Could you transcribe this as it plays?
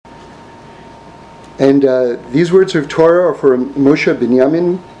And these words of Torah are for Moshe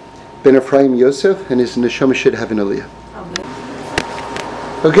Binyamin ben Ephraim Yosef, and his neshama should have an aliyah.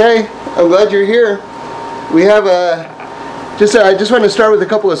 Okay, I'm glad you're here. We have I just want to start with a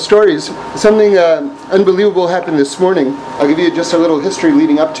couple of stories. Something unbelievable happened this morning. I'll give you just a little history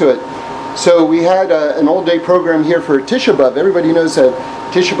leading up to it. So we had an all-day program here for Tisha B'Av. Everybody knows that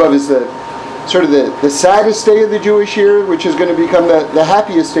Tisha B'Av is the saddest day of the Jewish year, which is going to become the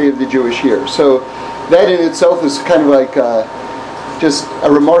happiest day of the Jewish year. So that in itself is kind of like just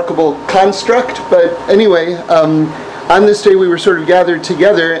a remarkable construct. But anyway, on this day we were sort of gathered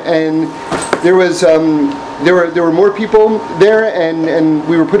together, and there was there were more people there, and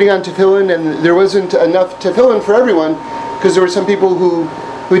we were putting on tefillin, and there wasn't enough tefillin for everyone because there were some people who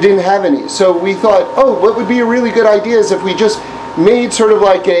didn't have any. So we thought, what would be a really good idea is if we just made sort of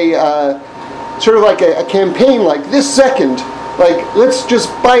like a campaign, like this second, like let's just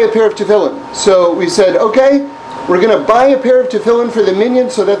buy a pair of tefillin. So we said, okay, we're going to buy a pair of tefillin for the minyan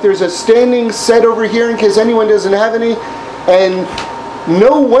so that there's a standing set over here in case anyone doesn't have any, and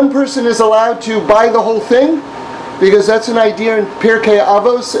no one person is allowed to buy the whole thing, because that's an idea in Pirkei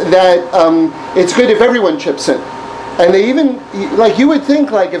Avos that it's good if everyone chips in. And they even, like you would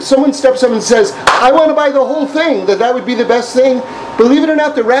think, like if someone steps up and says, I want to buy the whole thing, that would be the best thing. Believe it or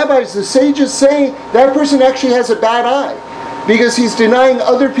not, the rabbis, the sages say that person actually has a bad eye, because he's denying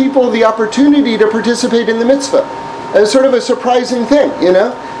other people the opportunity to participate in the mitzvah. It's sort of a surprising thing,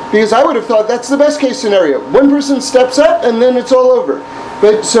 because I would have thought that's the best case scenario. One person steps up and then it's all over.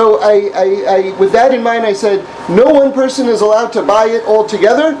 But so I with that in mind, I said, no one person is allowed to buy it all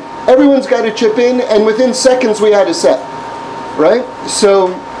together. Everyone's got to chip in, and within seconds we had a set, right? So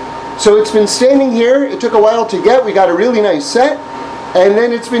it's been standing here. It took a while to get. We got a really nice set, and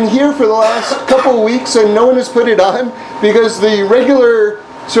then it's been here for the last couple of weeks, and no one has put it on because the regular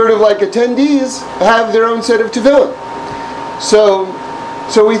sort of like attendees have their own set of tefillin.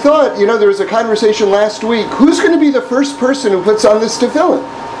 So we thought, there was a conversation last week, who's going to be the first person who puts on this tefillin?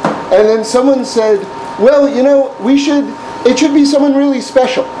 And then someone said, well, it should be someone really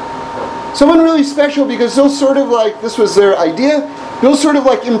special. Someone really special, because they'll sort of like, this was their idea, they'll sort of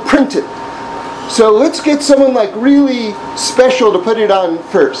like imprint it. So let's get someone like really special to put it on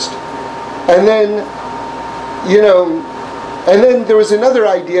first. And then, and then there was another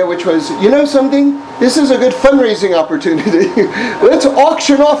idea, which was, something? This is a good fundraising opportunity. Let's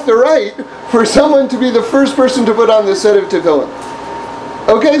auction off the right for someone to be the first person to put on this set of tefillin.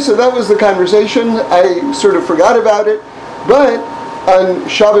 Okay, so that was the conversation. I sort of forgot about it. But on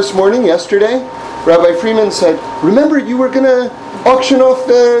Shabbos morning yesterday, Rabbi Freeman said, remember you were going to auction off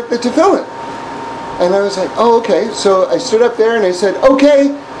the tefillin. And I was like, okay. So I stood up there and I said,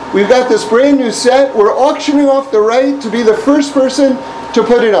 okay, we've got this brand new set. We're auctioning off the right to be the first person to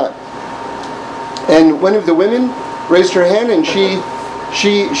put it on. And one of the women raised her hand, and she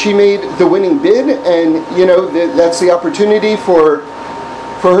made the winning bid, and that's the opportunity for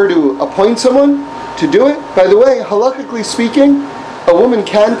her to appoint someone to do it. By the way, halakhically speaking, a woman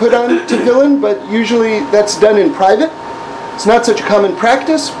can put on tefillin, but usually that's done in private. It's not such a common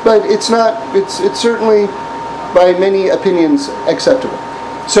practice, but it's certainly by many opinions acceptable.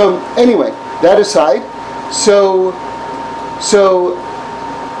 So anyway, that aside, so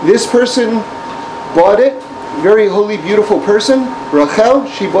this person bought it, very holy, beautiful person, Rachel,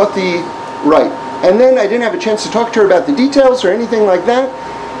 she bought the right. And then I didn't have a chance to talk to her about the details or anything like that.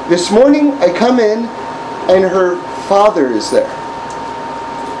 This morning I come in and her father is there.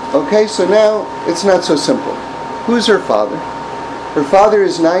 Okay, so now it's not so simple. Who's her father? Her father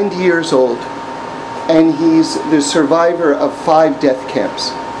is 90 years old, and he's the survivor of 5 death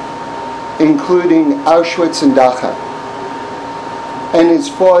camps, including Auschwitz and Dachau, and has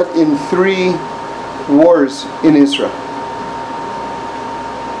fought in 3 wars in Israel.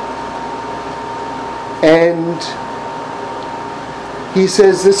 And he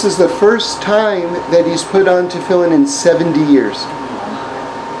says this is the first time that he's put on tefillin in 70 years.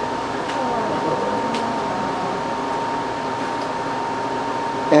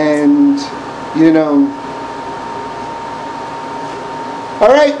 And, all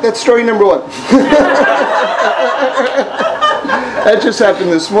right, that's story number 1. That just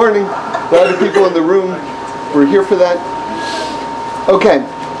happened this morning. A lot of people in the room were here for that. Okay,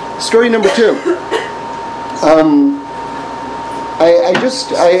 story number 2.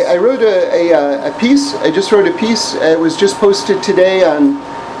 I wrote a piece. I just wrote a piece. It was just posted today on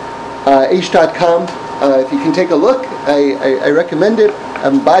Aish.com. If you can take a look, I recommend it.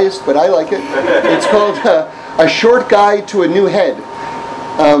 I'm biased, but I like it. It's called A Short Guide to a New Head.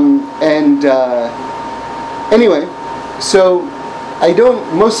 Anyway, so I don't,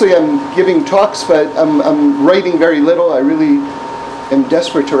 mostly I'm giving talks, but I'm writing very little. I really am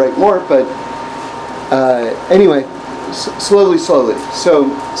desperate to write more, but anyway, slowly. So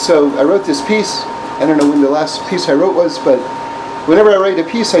I wrote this piece. I don't know when the last piece I wrote was, but whenever I write a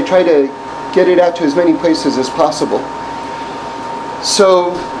piece, I try to get it out to as many places as possible.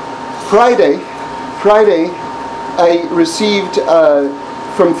 So Friday, I received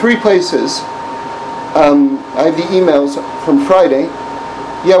from 3 places. I have the emails from Friday.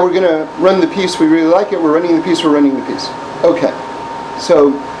 Yeah, we're going to run the piece. We really like it. We're running the piece. Okay.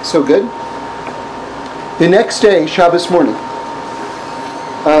 So good. The next day, Shabbos morning.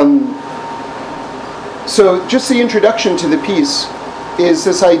 So just the introduction to the piece is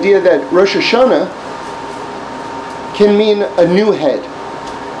this idea that Rosh Hashanah can mean a new head.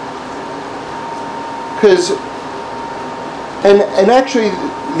 Because, and actually,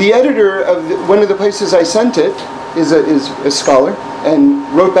 the editor of one of the places I sent it is a scholar, and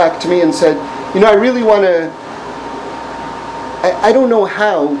wrote back to me and said, I really want to, I don't know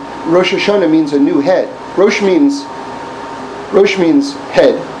how Rosh Hashanah means a new head. Rosh means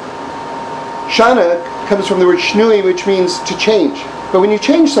head. Shana comes from the word shnui, which means to change. But when you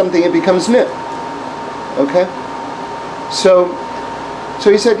change something, it becomes new. Okay? So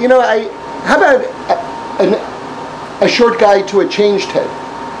he said, how about a short guide to a changed head?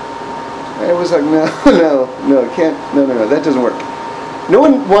 I was like, no, that doesn't work. No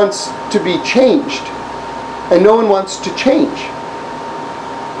one wants to be changed, and no one wants to change.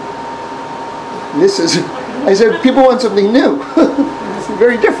 I said, people want something new. It's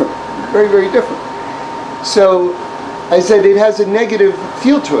very different, very, very different. So I said, it has a negative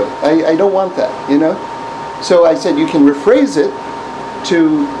feel to it. I don't want that, So I said, you can rephrase it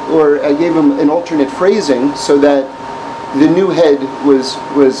or I gave him an alternate phrasing so that the new head was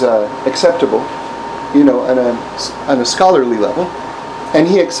acceptable, on a scholarly level, and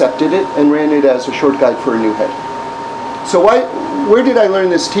he accepted it and ran it as a short guide for a new head. So where did I learn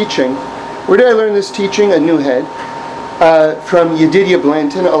this teaching? Where did I learn this teaching, a new head? From Yedidia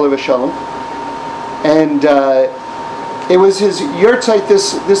Blanton, Olav Shalom, and it was his yahrzeit.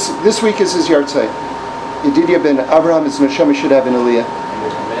 This week is his yahrzeit. Yedidia ben Avraham, his neshama should have an aliyah.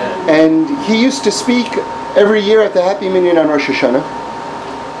 And he used to speak every year at the Happy Minyan on Rosh Hashanah.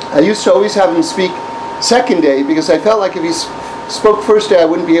 I used to always have him speak second day because I felt like if he spoke first day I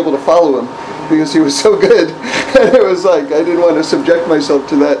wouldn't be able to follow him because he was so good. And it was like I didn't want to subject myself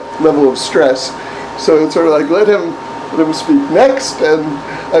to that level of stress. So it's sort of like let him speak next, and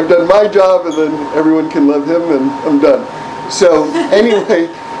I've done my job, and then everyone can love him, and I'm done. So anyway,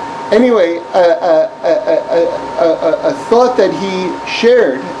 a thought that he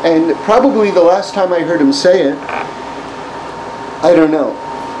shared, and probably the last time I heard him say it, I don't know,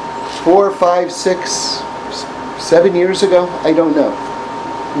 4, 5, 6, 7 years ago, I don't know.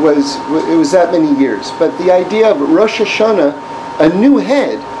 It was that many years. But the idea of Rosh Hashanah, a new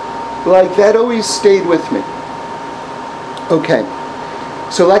head, like that always stayed with me. Okay,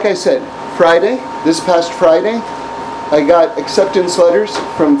 so like I said, this past Friday, I got acceptance letters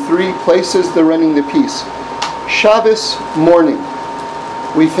from 3 places they're running the piece. Shabbos morning,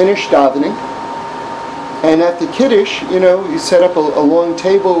 we finished davening, and at the Kiddush, you set up a long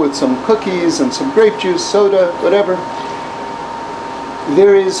table with some cookies and some grape juice, soda, whatever.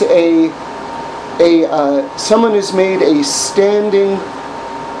 There is someone has made a standing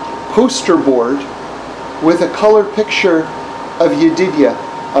poster board with a color picture of Yedidia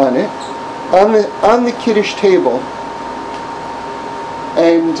on it, on the Kiddush table.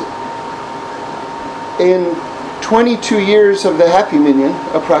 And in 22 years of the Happy Minyan,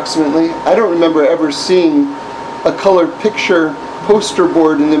 approximately, I don't remember ever seeing a colored picture poster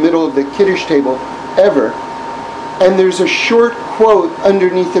board in the middle of the Kiddush table, ever. And there's a short quote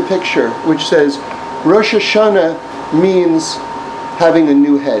underneath the picture which says, Rosh Hashanah means having a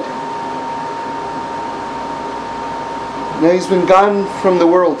new head. Now he's been gone from the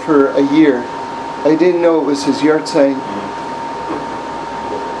world for a year. I didn't know it was his yahrzeit.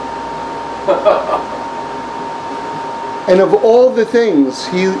 And of all the things,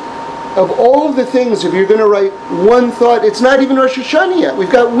 if you're going to write one thought, it's not even Rosh Hashanah yet.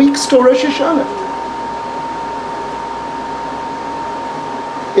 We've got weeks till Rosh Hashanah.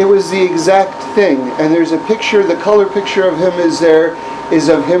 It was the exact thing. And there's a picture, the color picture of him is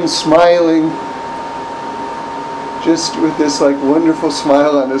of him smiling, just with this wonderful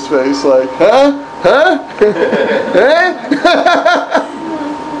smile on his face,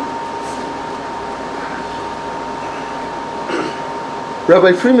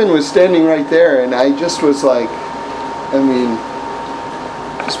 Rabbi Freeman was standing right there, and I just was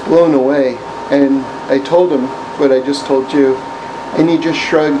just blown away. And I told him what I just told you. And he just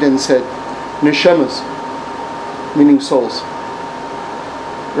shrugged and said, neshamas, meaning souls.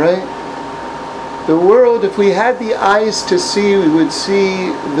 Right? The world, if we had the eyes to see, we would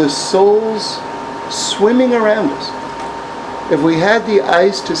see the souls swimming around us. If we had the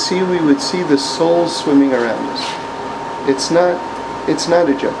eyes to see, we would see the souls swimming around us. It's not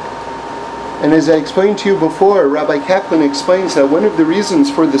a joke. And as I explained to you before, Rabbi Kaplan explains that one of the reasons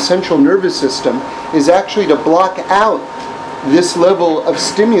for the central nervous system is actually to block out this level of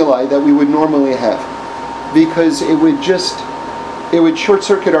stimuli that we would normally have. Because it would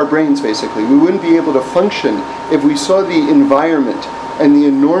short-circuit our brains, basically. We wouldn't be able to function if we saw the environment and the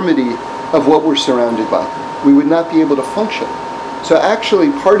enormity of what we're surrounded by. We would not be able to function. So actually,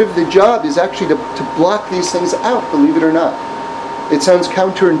 part of the job is actually to block these things out, believe it or not. It sounds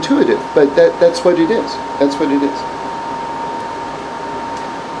counterintuitive, but that's what it is. That's what it is.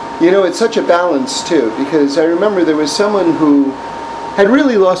 You know, it's such a balance, too, because I remember there was someone who had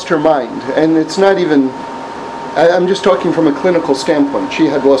really lost her mind, and it's not even... I'm just talking from a clinical standpoint. She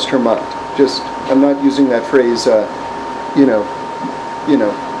had lost her mind. I'm not using that phrase, in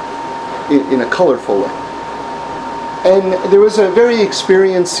a colorful way. And there was a very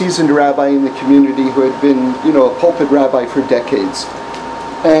experienced, seasoned rabbi in the community who had been, a pulpit rabbi for decades.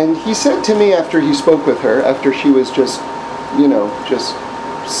 And he said to me after he spoke with her, after she was just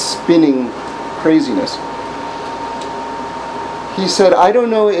spinning craziness, he said, I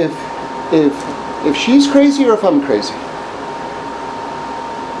don't know if she's crazy or if I'm crazy.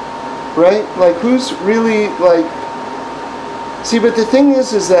 Right? Like, who's really, See, but the thing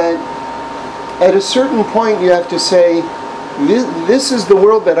is that at a certain point you have to say, this is the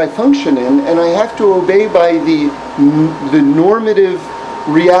world that I function in, and I have to obey by the normative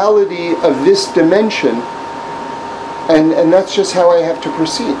reality of this dimension, and that's just how I have to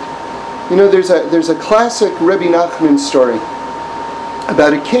proceed. There's a classic Rebbe Nachman story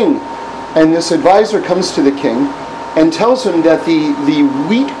about a king, and this advisor comes to the king and tells him that the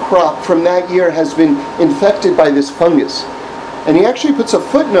wheat crop from that year has been infected by this fungus. And he actually puts a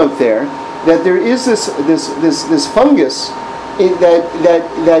footnote there that there is this fungus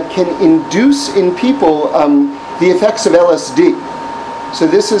that can induce in people the effects of LSD. So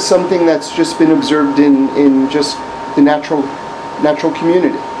this is something that's just been observed in just the natural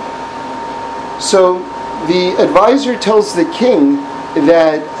community. So the advisor tells the king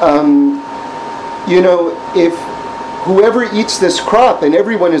that if whoever eats this crop, and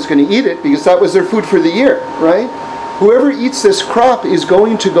everyone is going to eat it because that was their food for the year, right? Whoever eats this crop is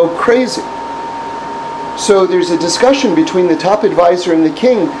going to go crazy. So there's a discussion between the top advisor and the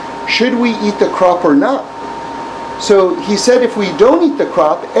king, should we eat the crop or not? So he said if we don't eat the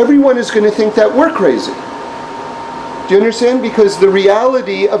crop, everyone is going to think that we're crazy. Do you understand? Because the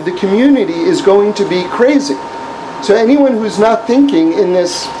reality of the community is going to be crazy. So anyone who's not thinking in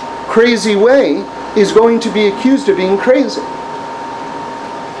this crazy way is going to be accused of being crazy.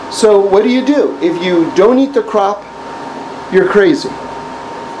 So what do? If you don't eat the crop, you're crazy.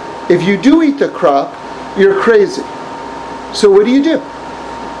 If you do eat the crop, you're crazy. So what do?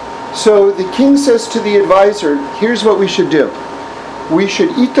 So the king says to the advisor, here's what we should do. We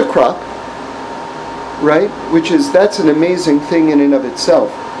should eat the crop, right? That's an amazing thing in and of itself,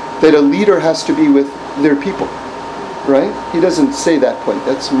 that a leader has to be with their people, right? He doesn't say that point.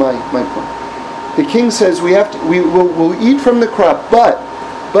 That's my point. The king says we'll eat from the crop, but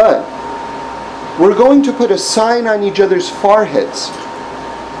we're going to put a sign on each other's foreheads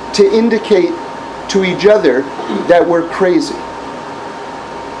to indicate to each other that we're crazy.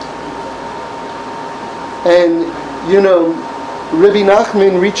 And, Rebbe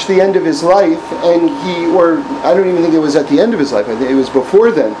Nachman reached the end of his life, and I don't even think it was at the end of his life, I think it was before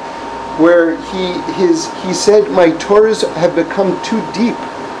then, where he said, my Torahs have become too deep.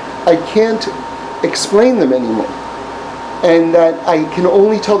 I can't explain them anymore. And that I can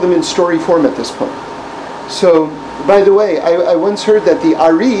only tell them in story form at this point. So, by the way, I once heard that the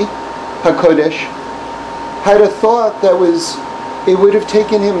Ari HaKodesh had a thought that it would have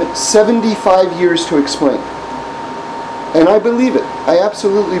taken him 75 years to explain. And I believe it. I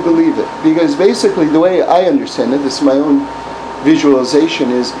absolutely believe it. Because basically, the way I understand it, this is my own visualization,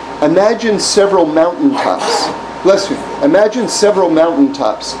 is imagine several mountaintops. Bless you. Imagine several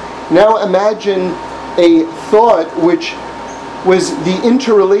mountaintops. Now imagine a thought which was the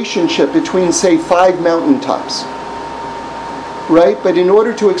interrelationship between, say, 5 mountaintops. Right? But in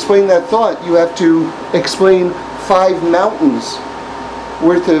order to explain that thought, you have to explain 5 mountains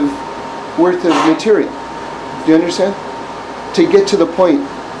worth of material. Do you understand? To get to the point.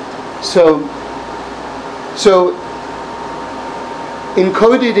 So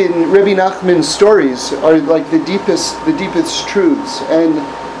encoded in Rabbi Nachman's stories are like the deepest truths. And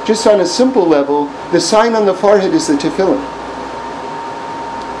just on a simple level, the sign on the forehead is the tefillin.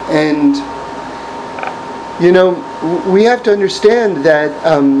 And, we have to understand that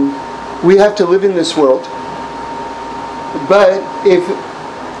we have to live in this world. But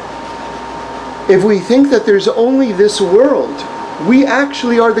if we think that there's only this world, we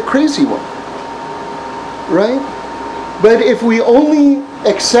actually are the crazy one. Right? But if we only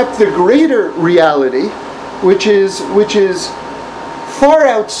accept the greater reality, which far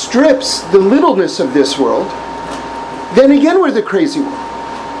outstrips the littleness of this world, then again we're the crazy one.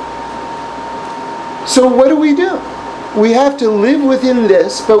 So what do? We have to live within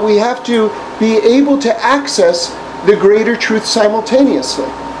this, but we have to be able to access the greater truth simultaneously.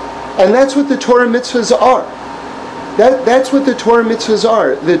 And that's what the Torah mitzvahs are. That's what the Torah mitzvahs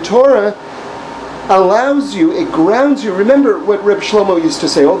are. The Torah allows you, it grounds you. Remember what Reb Shlomo used to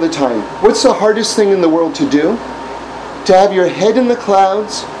say all the time. What's the hardest thing in the world to do? To have your head in the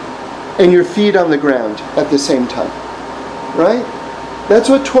clouds and your feet on the ground at the same time. Right? That's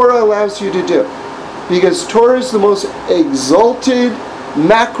what Torah allows you to do. Because Torah is the most exalted,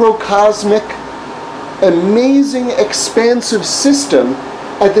 macrocosmic, amazing, expansive system.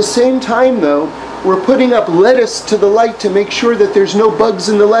 At the same time, though, we're putting up lettuce to the light to make sure that there's no bugs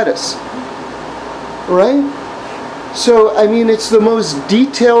in the lettuce. Right? So, it's the most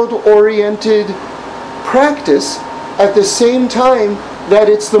detailed, oriented practice at the same time that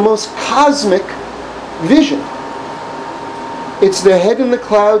it's the most cosmic vision. It's the head in the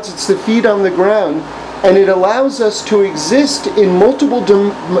clouds, it's the feet on the ground, and it allows us to exist in multiple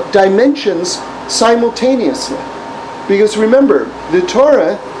dimensions simultaneously. Because remember, the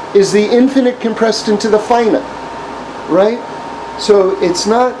Torah is the infinite compressed into the finite. Right? So it's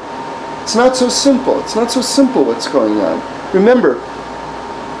not so simple. It's not so simple what's going on. Remember,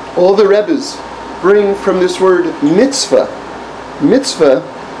 all the Rebbes bring from this word mitzvah. Mitzvah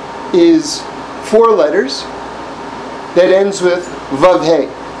is 4 letters that ends with Vav He.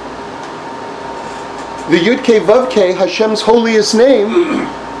 The Yud Kei Vav Kei, Hashem's holiest name,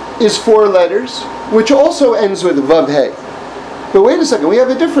 is 4 letters, which also ends with Vav He. But wait a second, we have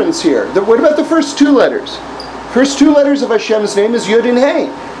a difference here. What about the first 2 letters? First 2 letters of Hashem's name is Yud and He.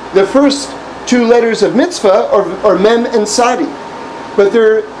 The first 2 letters of mitzvah are Mem and Sadi. But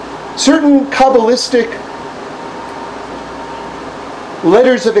there are certain Kabbalistic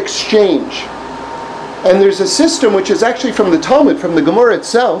letters of exchange. And there's a system which is actually from the Talmud, from the Gemara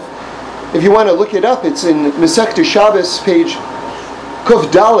itself. If you want to look it up, it's in Masechta Shabbos, page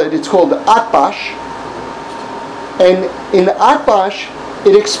Kuf Daled. It's called Atbash. And in Atbash,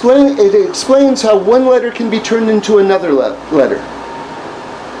 it explains how one letter can be turned into another letter.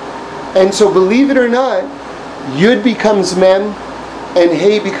 And so, believe it or not, Yud becomes Mem, and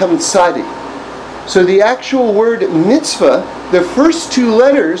He becomes Sadi. So the actual word mitzvah, the first 2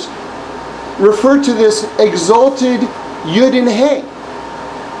 letters, refer to this exalted Yud and He.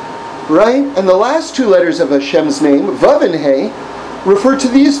 Right? And the last 2 letters of Hashem's name, Vav and He, refer to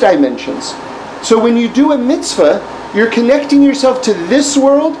these dimensions. So when you do a mitzvah, you're connecting yourself to this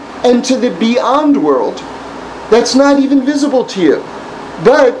world and to the beyond world that's not even visible to you.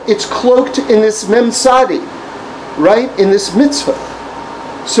 But it's cloaked in this Mem Sadi, right? In this mitzvah.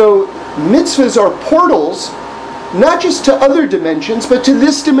 So mitzvahs are portals, not just to other dimensions, but to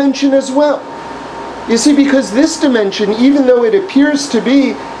this dimension as well. You see, because this dimension, even though it appears to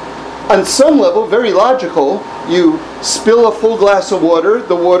be, on some level, very logical, you spill a full glass of water,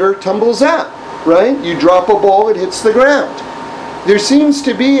 the water tumbles out, right? You drop a ball, it hits the ground. There seems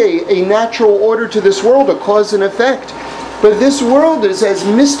to be a natural order to this world, a cause and effect. But this world is as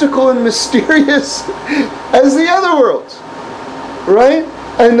mystical and mysterious as the other worlds, right?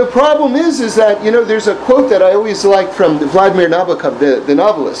 And the problem is that, there's a quote that I always like from Vladimir Nabokov, the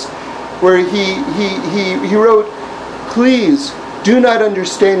novelist, where he wrote, "Please do not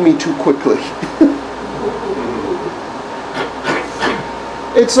understand me too quickly."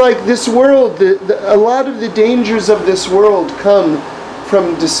 It's like this world, a lot of the dangers of this world come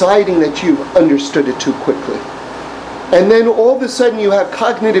from deciding that you've understood it too quickly. And then all of a sudden you have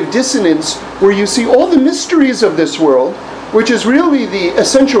cognitive dissonance where you see all the mysteries of this world, which is really the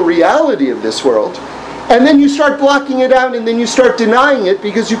essential reality of this world, and then you start blocking it out and then you start denying it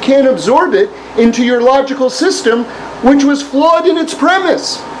because you can't absorb it into your logical system, which was flawed in its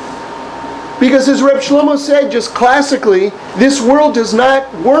premise. Because as Reb Shlomo said, just classically, this world does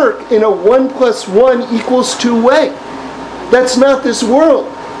not work in a 1 + 1 = 2 way. That's not this world.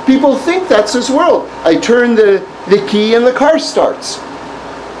 People think that's this world. I turn the key and the car starts.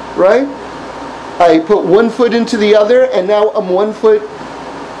 Right? I put one foot into the other, and now I'm 1 foot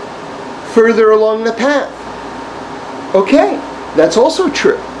further along the path. Okay, that's also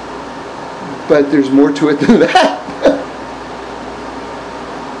true. But there's more to it than that.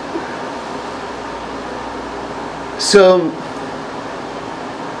 So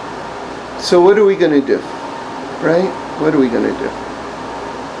what are we going to do? Right? What are we going to do?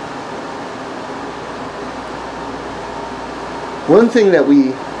 One thing that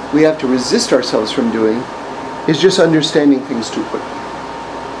we have to resist ourselves from doing is just understanding things too quickly.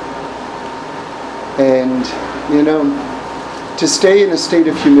 And, to stay in a state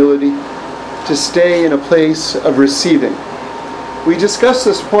of humility, to stay in a place of receiving. We discussed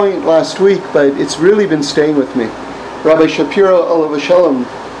this point last week, but it's really been staying with me. Rabbi Shapiro Olav Shalom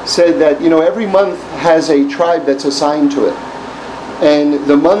said that, every month has a tribe that's assigned to it. And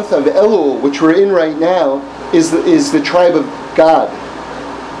the month of Elul, which we're in right now, is the tribe of Gad.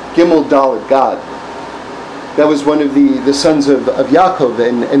 Gimel Dalet, Gad. That was one of the sons of Yaakov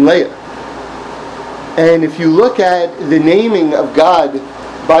and Leah. And if you look at the naming of God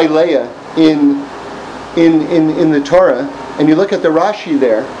by Leah in the Torah, and you look at the Rashi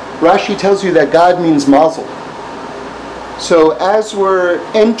there, Rashi tells you that God means mazel. So as we're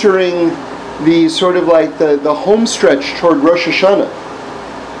entering the sort of like the home stretch toward Rosh Hashanah,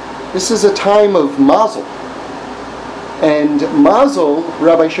 this is a time of mazel. And mazel,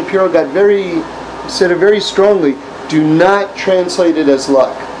 Rabbi Shapiro said it very strongly, do not translate it as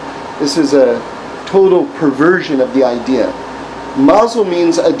luck. This is a total perversion of the idea. Mazel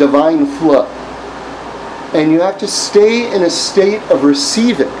means a divine flow. And you have to stay in a state of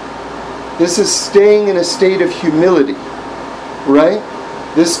receiving. This is staying in a state of humility, right?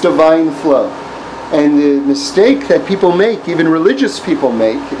 This divine flow. And the mistake that people make, even religious people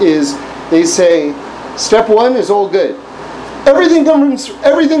make, is they say, step one is all good. Everything comes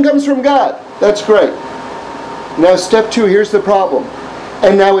from God. That's great. Now step two, here's the problem.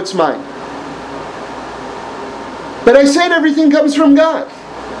 And now it's mine. But I said everything comes from God.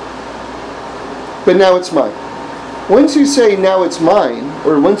 But now it's mine. Once you say now it's mine,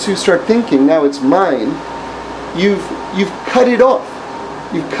 or once you start thinking now it's mine, you've cut it off.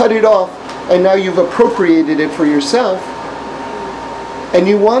 You've cut it off, and now you've appropriated it for yourself. And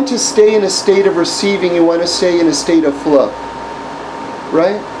you want to stay in a state of receiving, you want to stay in a state of flow.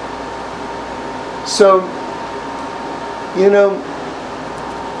 Right? So,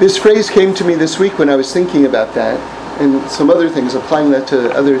 this phrase came to me this week when I was thinking about that, and some other things, applying that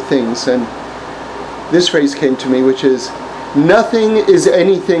to other things, and this phrase came to me, which is, nothing is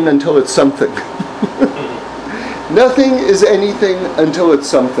anything until it's something. Nothing is anything until it's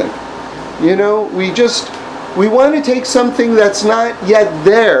something. We want to take something that's not yet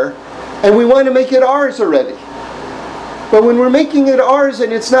there, and we want to make it ours already. But when we're making it ours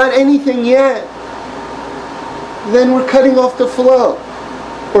and it's not anything yet, then we're cutting off the flow.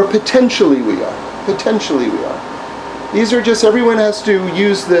 Or potentially we are. Potentially we are. These are just, everyone has to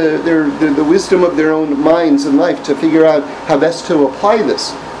use the wisdom of their own minds in life to figure out how best to apply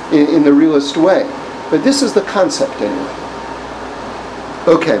this in the realest way. But this is the concept anyway.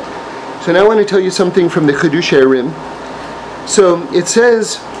 Okay, so now I want to tell you something from the Chidushei Rim. So it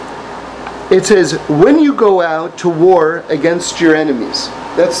says, when you go out to war against your enemies.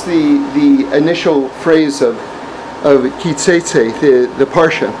 That's the initial phrase of Ki Teitzei, the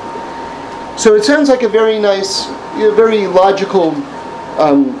Parsha. So it sounds like a very nice, very logical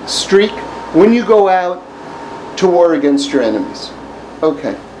streak. When you go out to war against your enemies.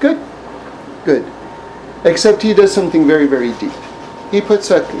 Okay, good. Except he does something very, very deep. He puts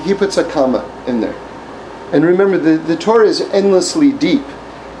a comma in there. And remember, the Torah is endlessly deep.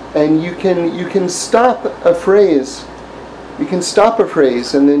 And you can stop a phrase. You can stop a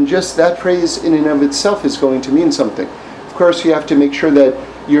phrase, and then just that phrase in and of itself is going to mean something. Of course, you have to make sure that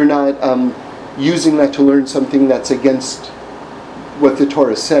you're not using that to learn something that's against what the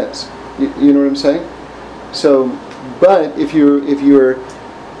Torah says. You know what I'm saying? So, but if you're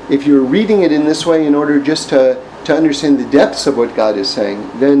reading it in this way in order just to understand the depths of what God is saying,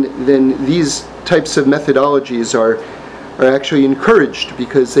 then these types of methodologies are actually encouraged,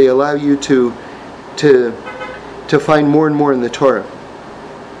 because they allow you to find more and more in the Torah.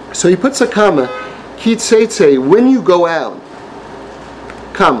 So he puts a comma, Ki Teitzei, when you go out,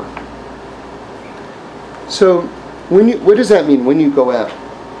 comma. So what does that mean, when you go out?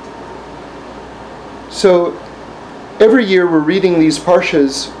 So every year we're reading these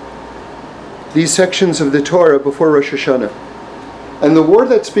parshas, these sections of the Torah before Rosh Hashanah. And the war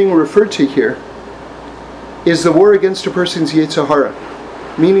that's being referred to here is the war against a person's Yetzer Hara,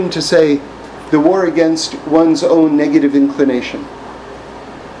 meaning to say, the war against one's own negative inclination.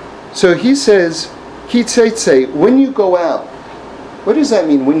 So he says, Kitzetse, when you go out, what does that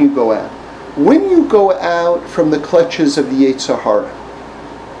mean, when you go out? When you go out from the clutches of the Yetzer Hara,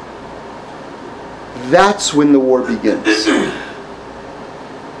 that's when the war begins.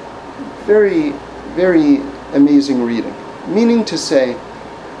 Very, very amazing reading. Meaning to say,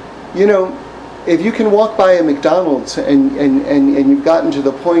 if you can walk by a McDonald's and you've gotten to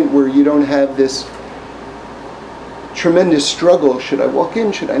the point where you don't have this tremendous struggle, should I walk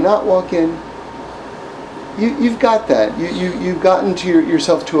in, should I not walk in? You've got that. You've gotten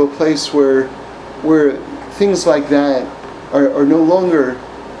yourself to a place where things like that are no longer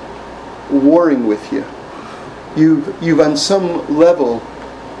warring with you. You've on some level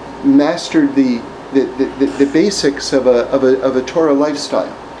mastered the basics of a Torah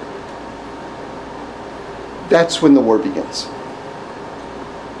lifestyle. That's when the war begins.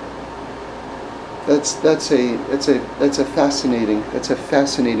 That's a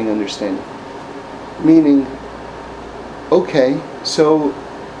fascinating understanding. Meaning, okay, so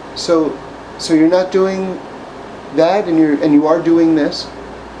you're not doing that, and you are doing this.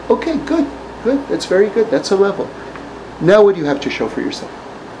 Okay, good. That's very good. That's a level. Now, what do you have to show for yourself?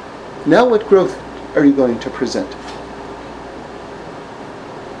 Now, what growth are you going to present?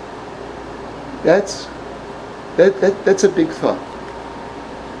 That's a big thought.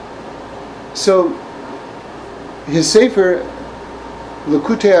 So, his Sefer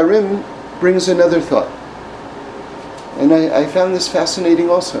Likutei Arim brings another thought, and I found this fascinating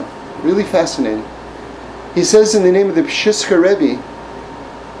also, really fascinating. He says in the name of the Pshiska Rebbe,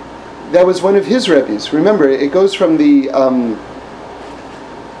 that was one of his Rebbes. Remember, it goes from the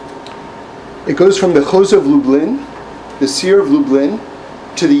Chos of Lublin, the Seer of Lublin,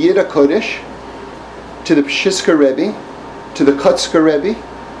 to the Yid HaKodesh, to the Pshiska Rebbe, to the Kotzker Rebbe,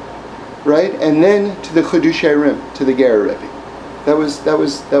 right, and then to the Chiddushei Arim, to the Ger Rebbe. That was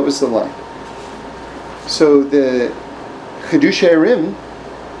the line. So the Chiddushei Arim,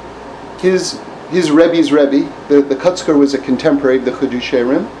 his Rebbe's Rebbe, the Kotzker was a contemporary of the Chiddushei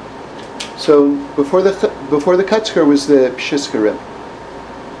Arim. So before the Kotzker was the Pshiska Rebbe.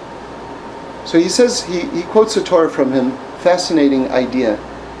 So he says, he quotes a Torah from him, fascinating idea.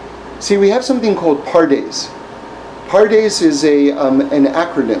 See, we have something called Pardes. Pardes is an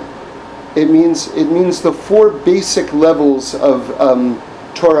acronym. It means the four basic levels of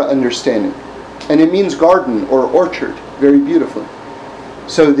Torah understanding, and it means garden or orchard, very beautifully.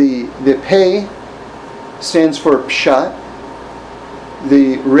 So the Pei stands for Pshat.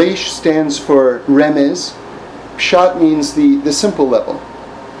 The Reish stands for Remez. Pshat means the simple level.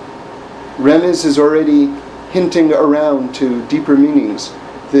 Remez is already hinting around to deeper meanings.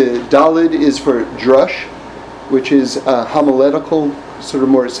 The Dalid is for Drush, which is homiletical, sort of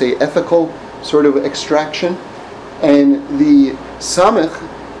more, say, ethical sort of extraction. And the Samech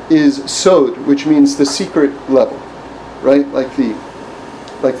is Sod, which means the secret level, right? Like the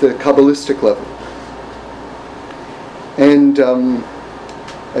Kabbalistic level. And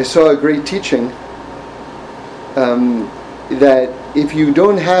I saw a great teaching that if you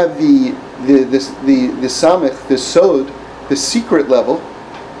don't have the Samech, the Sod, the secret level,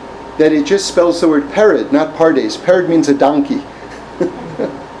 that it just spells the word Pered, not Pardes. Pered means a donkey.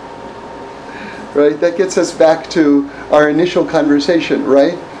 Right? That gets us back to our initial conversation,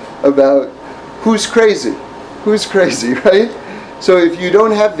 right? About who's crazy, right? So if you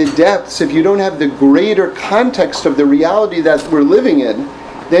don't have the depths, if you don't have the greater context of the reality that we're living in,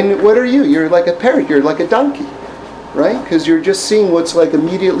 then what are you? You're like a parrot, you're like a donkey, right? Because you're just seeing what's like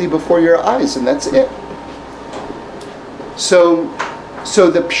immediately before your eyes, and that's it. So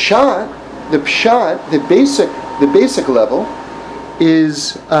the pshat, the basic level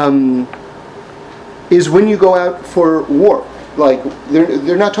is when you go out for war. Like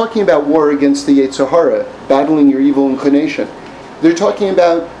they're not talking about war against the Yetzer Hara, battling your evil inclination. They're talking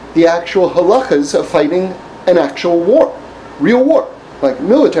about the actual halachas of fighting an actual war, real war, like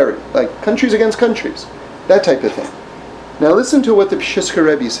military, like countries against countries, that type of thing. Now listen to what the Pshiska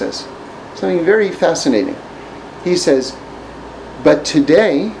Rebbe says. Something very fascinating. He says, but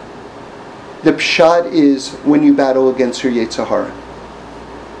today, the pshat is when you battle against your Yetzer Hara.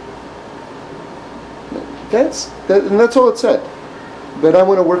 And that's all it said. But I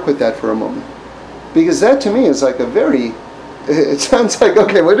want to work with that for a moment. Because that to me is like it sounds like,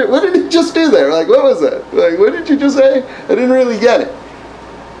 okay, what did he just do there? Like, what was that? Like, what did you just say? I didn't really get it.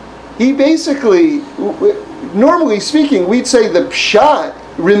 He basically, normally speaking, we'd say the pshat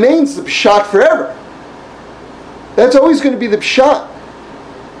remains the pshat forever. That's always going to be the pshat.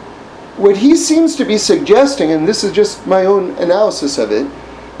 What he seems to be suggesting, and this is just my own analysis of it,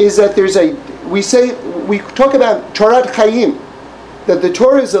 is that we talk about Torat Chaim. that the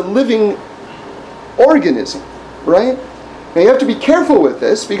Torah is a living organism, right? Now you have to be careful with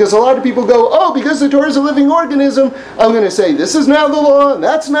this, because a lot of people go, oh, because the Torah is a living organism, I'm going to say this is now the law, and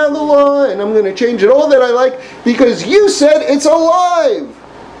that's now the law, and I'm going to change it all that I like, because you said it's alive.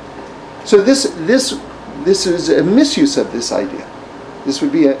 So this is a misuse of this idea. This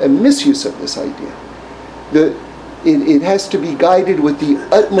would be a misuse of this idea. It has to be guided with the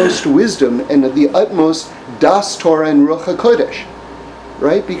utmost wisdom and the utmost das Torah and Ruach HaKodesh,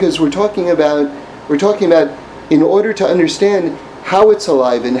 right? Because we're talking about in order to understand how it's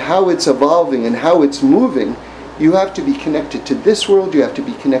alive and how it's evolving and how it's moving, you have to be connected to this world, you have to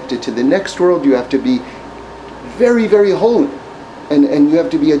be connected to the next world, you have to be very, very holy, and you have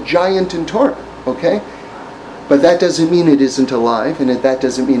to be a giant in Torah, okay? But that doesn't mean it isn't alive, and that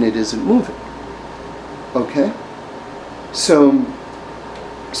doesn't mean it isn't moving, okay? So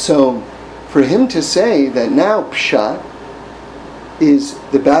for him to say that now Pshat is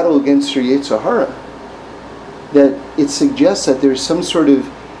the battle against your Yetzer Hara, that it suggests that there's some sort of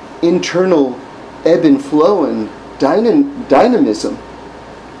internal ebb and flow and dynamism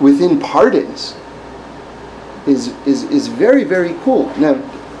within Pardes is very, very cool. Now,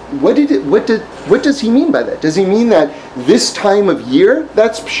 what does he mean by that? Does he mean that this time of year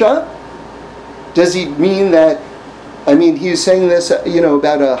that's Pshat? Does he mean that? I mean, he was saying this,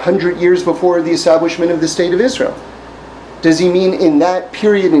 about 100 years before the establishment of the State of Israel. Does he mean in that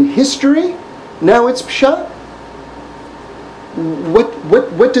period in history? Now it's Pshat?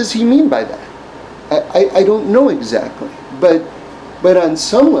 What does he mean by that? I don't know exactly, but on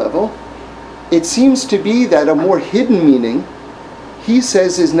some level, it seems to be that a more hidden meaning, he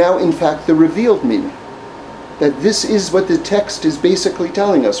says, is now in fact the revealed meaning. That this is what the text is basically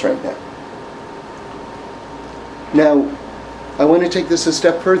telling us right now. Now, I want to take this a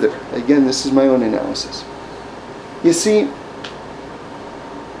step further. Again, this is my own analysis. You see,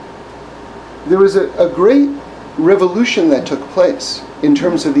 there was a great revolution that took place in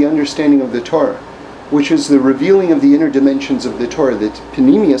terms of the understanding of the Torah, which is the revealing of the inner dimensions of the Torah, the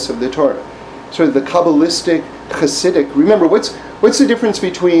panemius of the Torah, sort of the Kabbalistic, Hasidic. Remember, what's the difference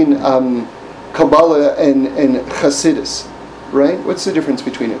between Kabbalah and Hasidus, right? What's the difference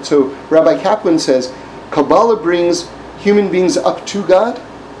between it? So Rabbi Kaplan says, Kabbalah brings human beings up to God.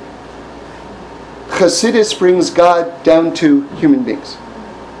 Hasidus brings God down to human beings.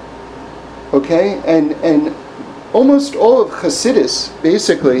 Okay? And almost all of Hasidus,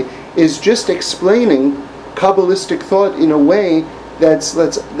 basically, is just explaining Kabbalistic thought in a way that's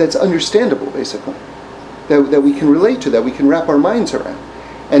understandable, basically. That we can relate to, that we can wrap our minds around.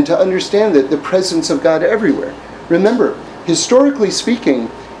 And to understand that the presence of God everywhere. Remember, historically speaking,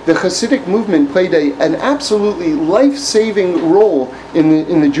 the Hasidic movement played an absolutely life-saving role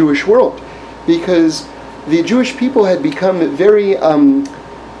in the Jewish world, because the Jewish people had become very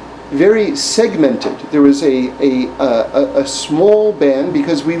very segmented. There was a small band,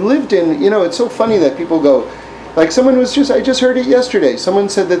 because we lived in, it's so funny that people go, like I just heard it yesterday, someone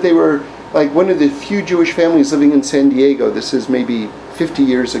said that they were like one of the few Jewish families living in San Diego. This is maybe 50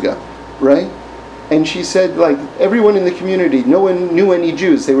 years ago, right? And she said, like, everyone in the community, no one knew any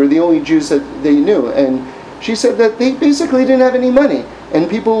Jews. They were the only Jews that they knew. And she said that they basically didn't have any money. And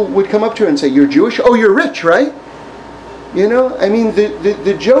people would come up to her and say, "You're Jewish? Oh, you're rich, right?" I mean,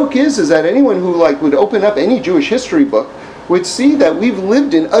 the joke is that anyone who would open up any Jewish history book would see that we've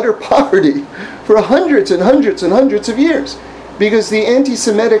lived in utter poverty for hundreds and hundreds and hundreds of years, because the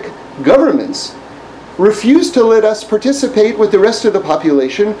anti-Semitic governments refused to let us participate with the rest of the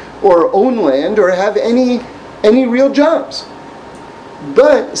population or own land or have any real jobs.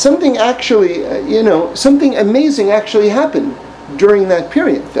 But something actually, something amazing actually happened during that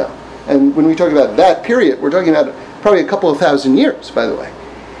period, though. And when we talk about that period, we're talking about probably a couple of thousand years, by the way,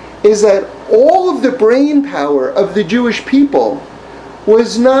 is that all of the brain power of the Jewish people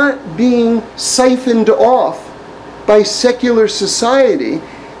was not being siphoned off by secular society,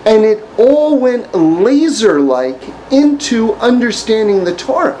 and it all went laser-like into understanding the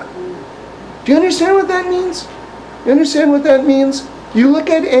Torah. Do you understand what that means? You understand what that means? You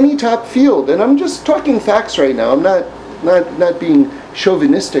look at any top field, and I'm just talking facts right now. I'm not being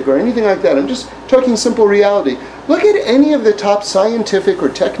chauvinistic or anything like that. I'm just talking simple reality. Look at any of the top scientific or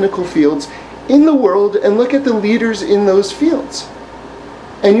technical fields in the world and look at the leaders in those fields.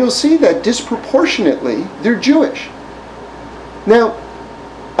 And you'll see that disproportionately they're Jewish. Now,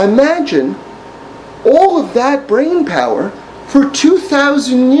 imagine all of that brain power for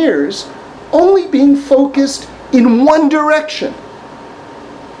 2,000 years only being focused in one direction.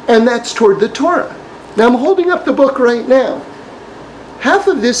 And that's toward the Torah. Now, I'm holding up the book right now. Half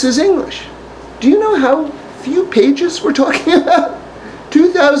of this is English. Do you know how few pages we're talking about?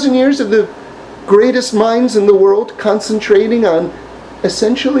 2,000 years of the greatest minds in the world concentrating on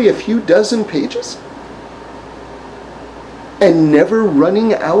essentially a few dozen pages? And never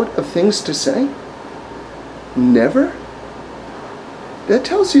running out of things to say? Never? That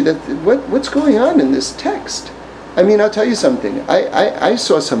tells you that what's going on in this text. I mean, I'll tell you something. I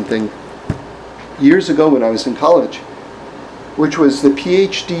saw something years ago when I was in college, which was the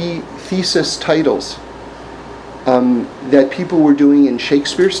PhD thesis titles that people were doing in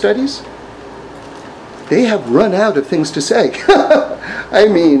Shakespeare studies. They have run out of things to say. I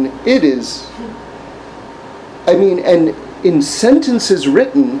mean, and in sentences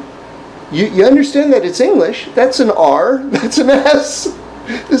written, you understand that it's English. That's an R, that's an S.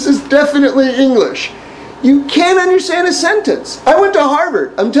 This is definitely English. You can't understand a sentence. I went to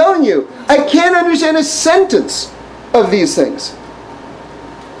Harvard. I'm telling you, I can't understand a sentence of these things.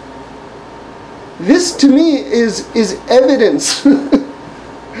 This to me is evidence.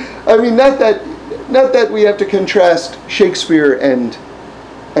 I mean, not that we have to contrast Shakespeare and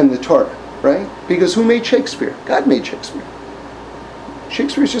the Torah, right? Because who made Shakespeare? God made Shakespeare.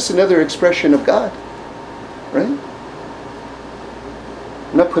 Shakespeare is just another expression of God, right?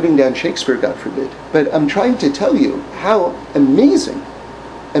 I'm not putting down Shakespeare, God forbid, but I'm trying to tell you how amazing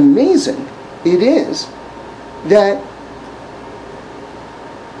it is that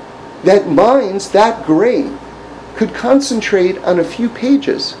minds that great could concentrate on a few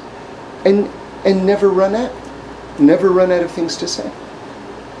pages and never run out of things to say.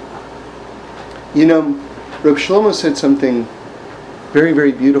 You know, Reb Shlomo said something very,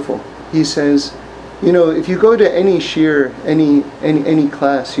 very beautiful. He says, you know, if you go to any shir, any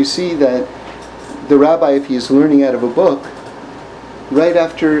class, you see that the rabbi, if he is learning out of a book, right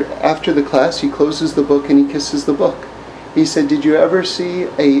after the class, he closes the book and he kisses the book. He said, did you ever see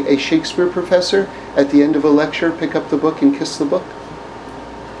a Shakespeare professor at the end of a lecture pick up the book and kiss the book?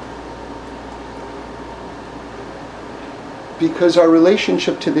 Because our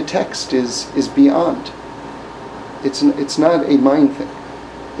relationship to the text is beyond. It's not a mind thing.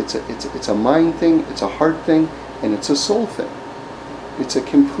 It's a mind thing, it's a heart thing, and it's a soul thing. It's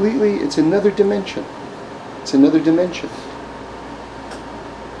another dimension. It's another dimension.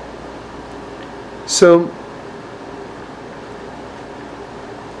 So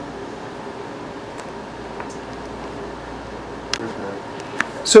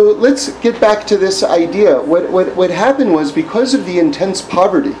let's get back to this idea. What happened was, because of the intense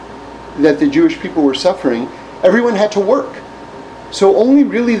poverty that the Jewish people were suffering, everyone had to work. So only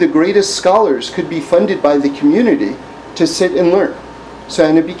really the greatest scholars could be funded by the community to sit and learn. So,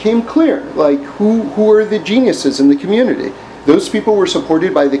 and it became clear, like, who are the geniuses in the community? Those people were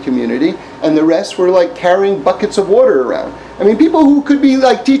supported by the community, and the rest were like carrying buckets of water around. I mean, people who could be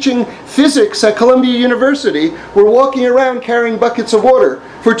like teaching physics at Columbia University were walking around carrying buckets of water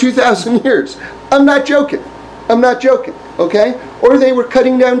for 2,000 years. I'm not joking, okay? Or they were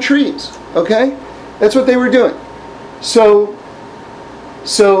cutting down trees, okay? That's what they were doing. So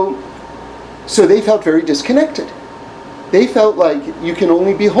they felt very disconnected. They felt like you can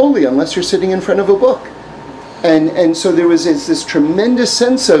only be holy unless you're sitting in front of a book. And so there was this tremendous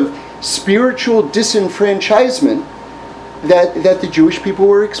sense of spiritual disenfranchisement that the Jewish people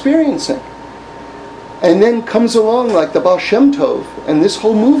were experiencing. And then comes along like the Baal Shem Tov and this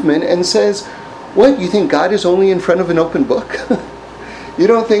whole movement and says, what, you think God is only in front of an open book? You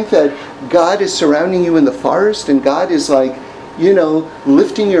don't think that God is surrounding you in the forest and God is like, you know,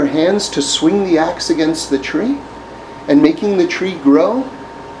 lifting your hands to swing the axe against the tree and making the tree grow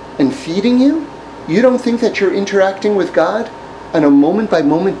and feeding you? You don't think that you're interacting with God on a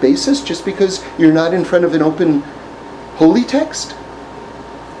moment-by-moment basis just because you're not in front of an open holy text?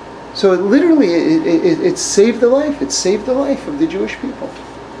 So it saved the life. It saved the life of the Jewish people.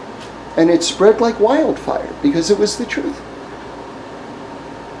 And it spread like wildfire because it was the truth.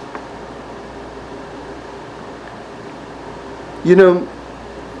 You know,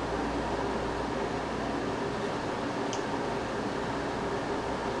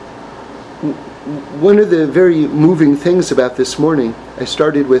 one of the very moving things about this morning, I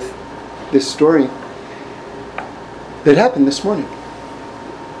started with this story that happened this morning.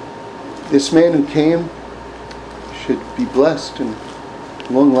 This man who came should be blessed and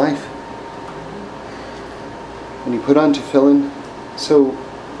long life. And he put on tefillin. So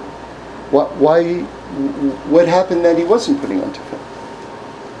what happened that he wasn't putting on tefillin?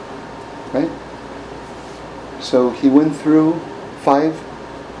 Right? So he went through 5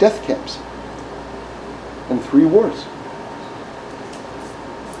 death camps and 3 wars.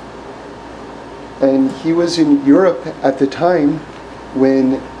 And he was in Europe at the time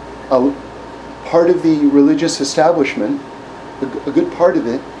when a part of the religious establishment a good part of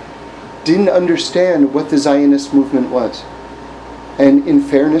it, didn't understand what the Zionist movement was. And in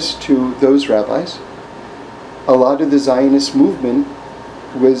fairness to those rabbis, a lot of the Zionist movement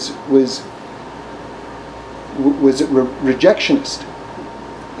was rejectionist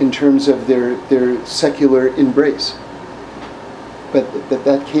in terms of their secular embrace. But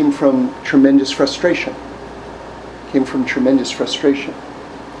that came from tremendous frustration.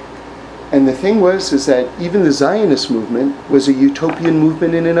 And the thing is that even the Zionist movement was a utopian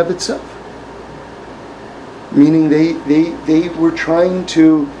movement in and of itself. Meaning they were trying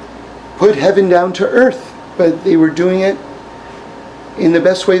to put heaven down to earth, but they were doing it in the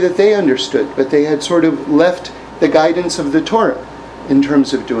best way that they understood. But they had sort of left the guidance of the Torah in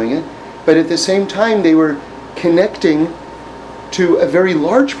terms of doing it. But at the same time, they were connecting to a very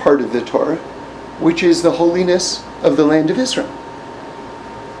large part of the Torah, which is the holiness of the land of Israel.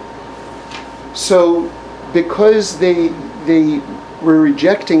 So, because they were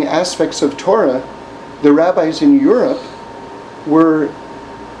rejecting aspects of Torah, the rabbis in Europe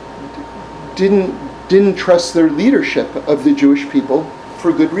didn't trust their leadership of the Jewish people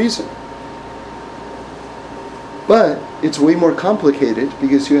for good reason. But it's way more complicated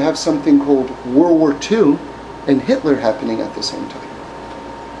because you have something called World War II and Hitler happening at the same time.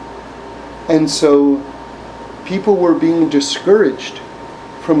 And so people were being discouraged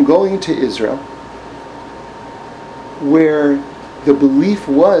from going to Israel, where the belief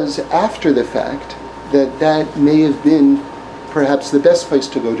was after the fact that may have been perhaps the best place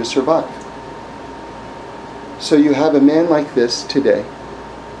to go to survive. So you have a man like this today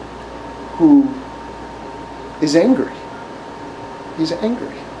who is angry. He's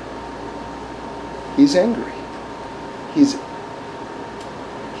angry.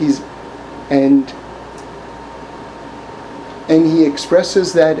 And he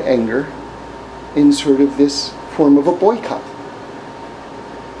expresses that anger in sort of this form of a boycott.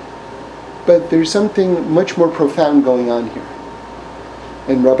 But there's something much more profound going on here.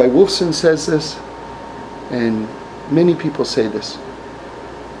 And Rabbi Wolfson says this, and many people say this,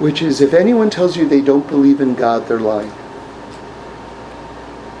 which is, if anyone tells you they don't believe in God, they're lying.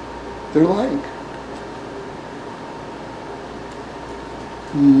 They're lying.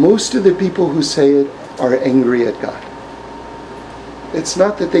 Most of the people who say it are angry at God. It's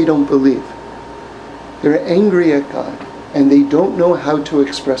not that they don't believe. They're angry at God, and they don't know how to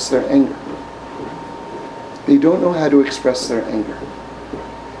express their anger.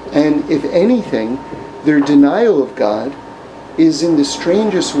 And if anything, their denial of God is in the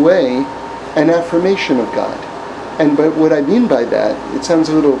strangest way an affirmation of God. But what I mean by that, it sounds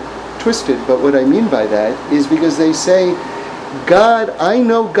a little twisted, but what I mean by that is because they say, God, I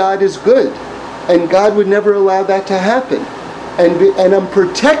know God is good, and God would never allow that to happen. And I'm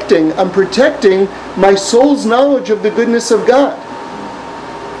protecting my soul's knowledge of the goodness of God.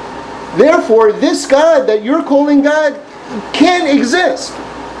 Therefore, this God that you're calling God can't exist.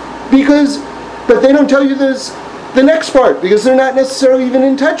 But they don't tell you this, the next part, because they're not necessarily even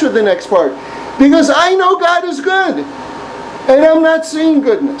in touch with the next part. Because I know God is good, and I'm not seeing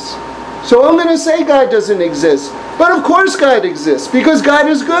goodness. So I'm going to say God doesn't exist. But of course God exists, because God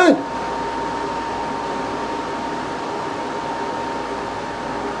is good.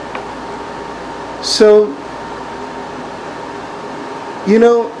 So,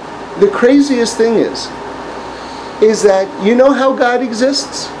 the craziest thing is that you know how God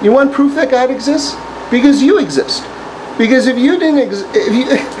exists? You want proof that God exists? Because you exist. Because if you didn't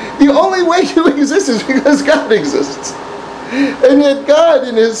the only way you exist is because God exists. And yet God,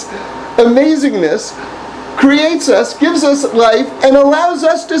 in His amazingness, creates us, gives us life, and allows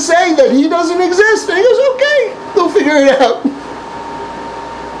us to say that He doesn't exist. And He goes, okay, they'll figure it out.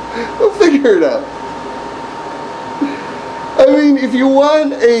 They'll figure it out. I mean, if you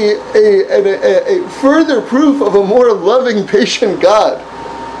want a further proof of a more loving, patient God,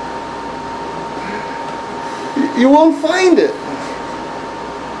 you won't find it.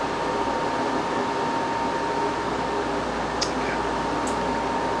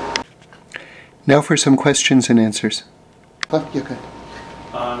 Now for some questions and answers. Yeah, good.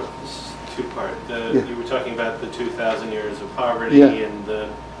 This is two-part. You were talking about the 2,000 years of poverty and the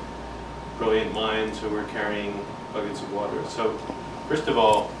brilliant minds who were carrying buckets of water. So, first of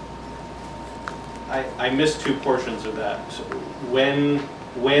all, I missed two portions of that. So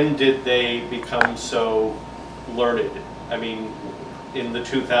when did they become so learned? I mean, in the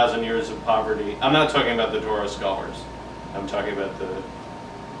 2,000 years of poverty. I'm not talking about the Torah scholars. I'm talking about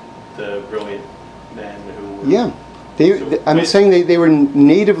the brilliant men who were... Yeah. I'm saying they were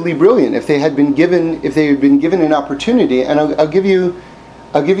natively brilliant if they had been given an opportunity. And I'll give you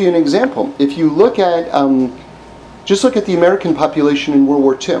an example. If you look at Just look at the American population in World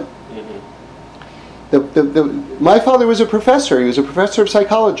War II. My father was a professor. He was a professor of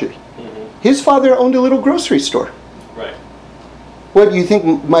psychology. His father owned a little grocery store. Right. What, you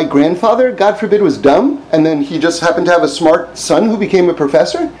think my grandfather, God forbid, was dumb, and then he just happened to have a smart son who became a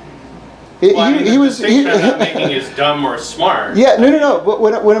professor? He was not making his dumb or smart. Yeah, no. But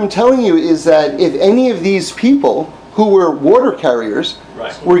what I'm telling you is that if any of these people who were water carriers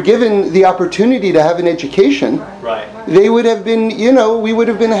were given the opportunity to have an education, they would have been, we would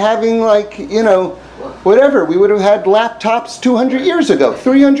have been having whatever. We would have had laptops 200 years ago,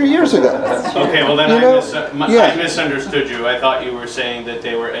 300 years ago. Okay, well then I misunderstood you. I thought you were saying that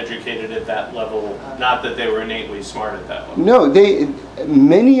they were educated at that level, not that they were innately smart at that level. No,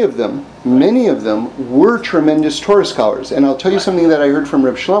 many of them were tremendous Torah scholars. And I'll tell you something that I heard from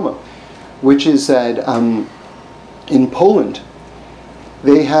Reb Shlomo, which is that in Poland,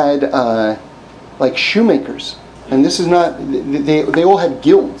 they had like shoemakers. And this is not, they all had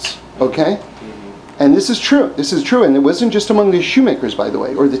guilds, okay? And this is true, and it wasn't just among the shoemakers, by the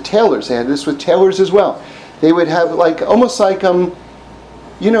way, or the tailors. They had this with tailors as well. They would have almost like, when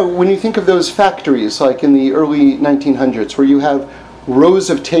you think of those factories, like in the early 1900s, where you have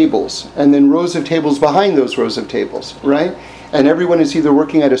rows of tables, and then rows of tables behind those rows of tables, right? And everyone is either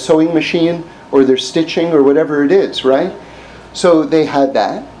working at a sewing machine, or they're stitching, or whatever it is, right? So they had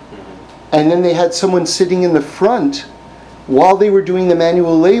that. And then they had someone sitting in the front while they were doing the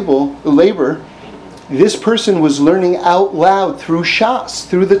manual labor. This person was learning out loud through Shas,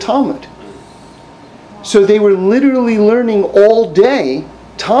 through the Talmud. So they were literally learning all day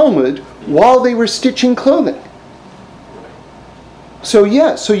Talmud while they were stitching clothing. So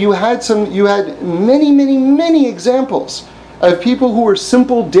you had many examples of people who were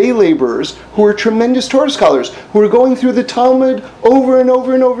simple day laborers, who were tremendous Torah scholars, who were going through the Talmud over and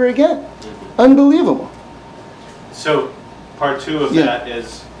over and over again. Unbelievable. So part two of that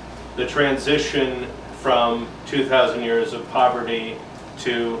is the transition from 2,000 years of poverty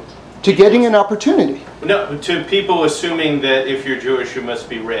to getting an opportunity. No, to people assuming that if you're Jewish, you must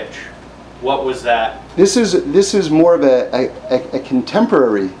be rich. What was that? This is more of a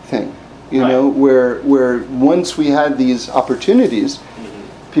contemporary thing, where once we had these opportunities,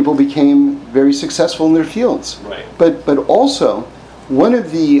 people became very successful in their fields. Right. But also, one of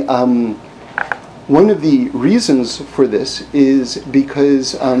the reasons for this is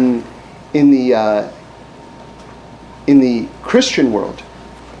because in the Christian world,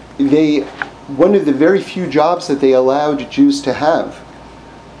 one of the very few jobs that they allowed Jews to have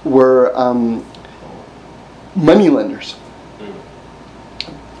were money lenders.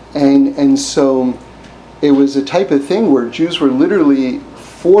 And so it was a type of thing where Jews were literally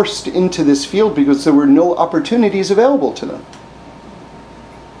forced into this field because there were no opportunities available to them.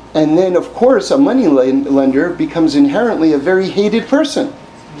 And then, of course, a money lender becomes inherently a very hated person,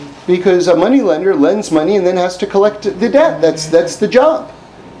 because a money lender lends money and then has to collect the debt. That's the job.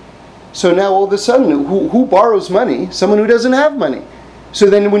 So now all of a sudden, who borrows money? Someone who doesn't have money. So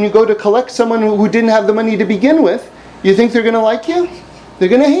then when you go to collect someone who didn't have the money to begin with, you think they're going to like you? They're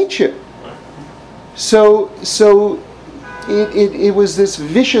going to hate you. So it was this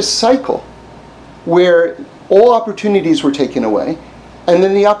vicious cycle where all opportunities were taken away, and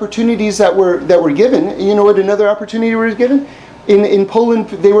then the opportunities that were given. You know what another opportunity was given? In Poland,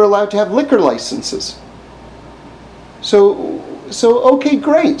 they were allowed to have liquor licenses. So okay,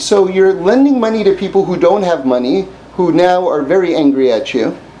 great. So you're lending money to people who don't have money, who now are very angry at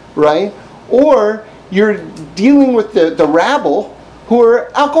you, right? Or you're dealing with the rabble who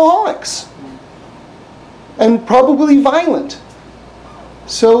are alcoholics and probably violent.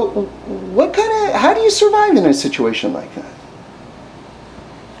 So how do you survive in a situation like that?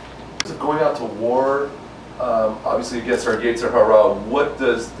 Going out to war, obviously against our Yetzer Hara, what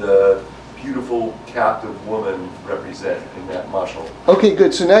does the beautiful captive woman represent in that mashal? Okay,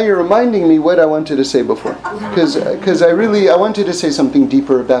 good. So now you're reminding me what I wanted to say before, because I wanted to say something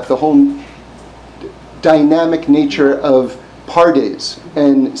deeper about the whole dynamic nature of pardes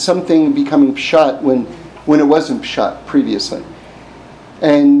and something becoming pshat when it wasn't pshat previously,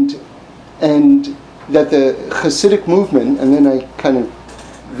 and that the Hasidic movement, and then I kind of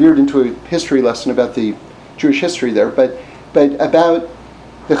veered into a history lesson about the Jewish history there, but about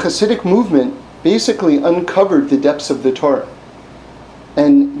the Hasidic movement basically uncovered the depths of the Torah.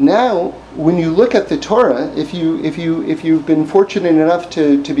 And now, when you look at the Torah, if you've been fortunate enough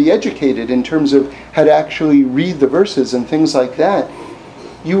to be educated in terms of how to actually read the verses and things like that,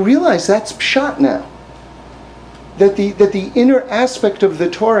 you realize that's pshat now. That the inner aspect of the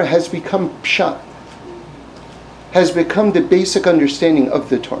Torah has become pshat, has become the basic understanding of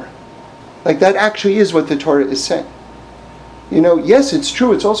the Torah. Like that actually is what the Torah is saying. Yes, it's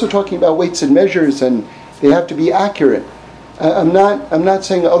true. It's also talking about weights and measures, and they have to be accurate. I'm not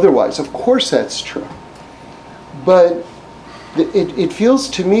saying otherwise. Of course that's true. But it feels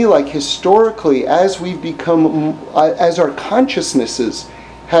to me like historically, as we've become, as our consciousnesses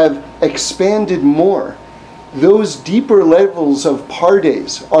have expanded more, those deeper levels of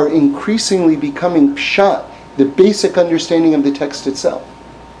pardes are increasingly becoming pshat, the basic understanding of the text itself.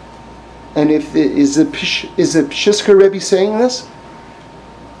 And is the Pshiska Rebbe saying this?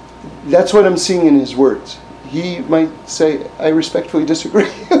 That's what I'm seeing in his words. He might say, I respectfully disagree.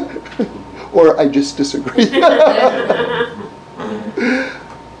 Or I just disagree.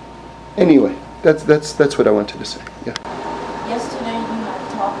 Anyway, that's what I wanted to say. Yeah. Yesterday you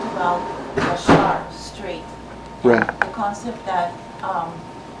had talked about Yashar, straight. Right. The concept that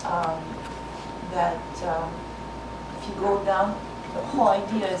if you go down, the whole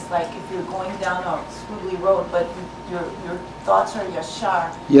idea is like if you're going down a squiggly road, but your thoughts are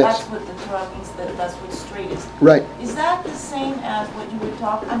Yashar. Yes. That's what the Torah means. That's what straight is. Right. Is that the same as what you were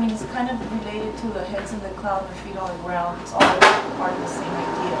talking? I mean, it's kind of related to the heads in the cloud and the feet on the ground. It's all part of the same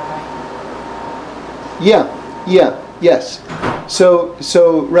idea, right? Yes. So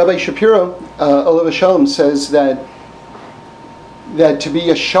Rabbi Shapiro, Olav Shalom, says that to be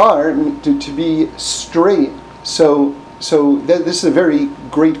yashar, to be straight, so this is a very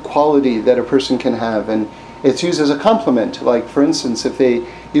great quality that a person can have, and it's used as a compliment. Like, for instance, if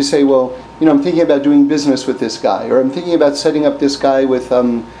you say, well, I'm thinking about doing business with this guy, or I'm thinking about setting up this guy with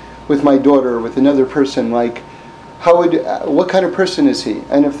my daughter, or with another person, like, what kind of person is he?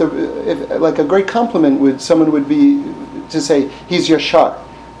 And if like a great compliment someone would be to say he's yashar,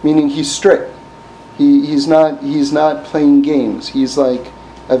 meaning he's straight. He's not playing games. He's like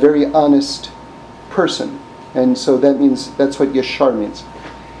a very honest person. And so that's what yashar means.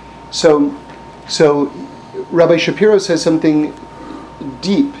 So Rabbi Shapiro says something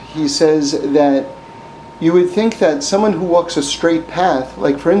deep. He says that you would think that someone who walks a straight path,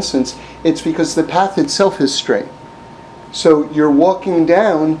 like for instance, it's because the path itself is straight. So you're walking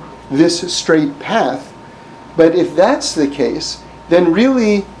down this straight path. But if that's the case, then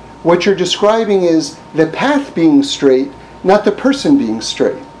really what you're describing is the path being straight, not the person being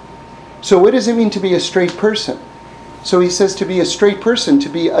straight. So what does it mean to be a straight person? So he says to be a straight person, to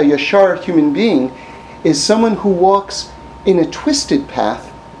be a yashar human being, is someone who walks in a twisted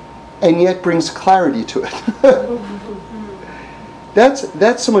path and yet brings clarity to it.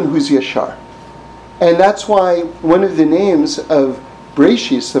 That's someone who's yashar. And that's why one of the names of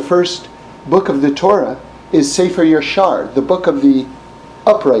Bereshis, the first book of the Torah, is Sefer Yashar, the book of the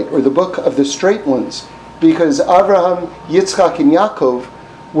upright, or the book of the straight ones. Because Avraham, Yitzchak, and Yaakov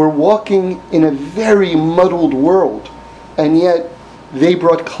were walking in a very muddled world, and yet they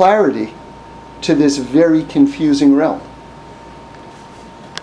brought clarity to this very confusing realm.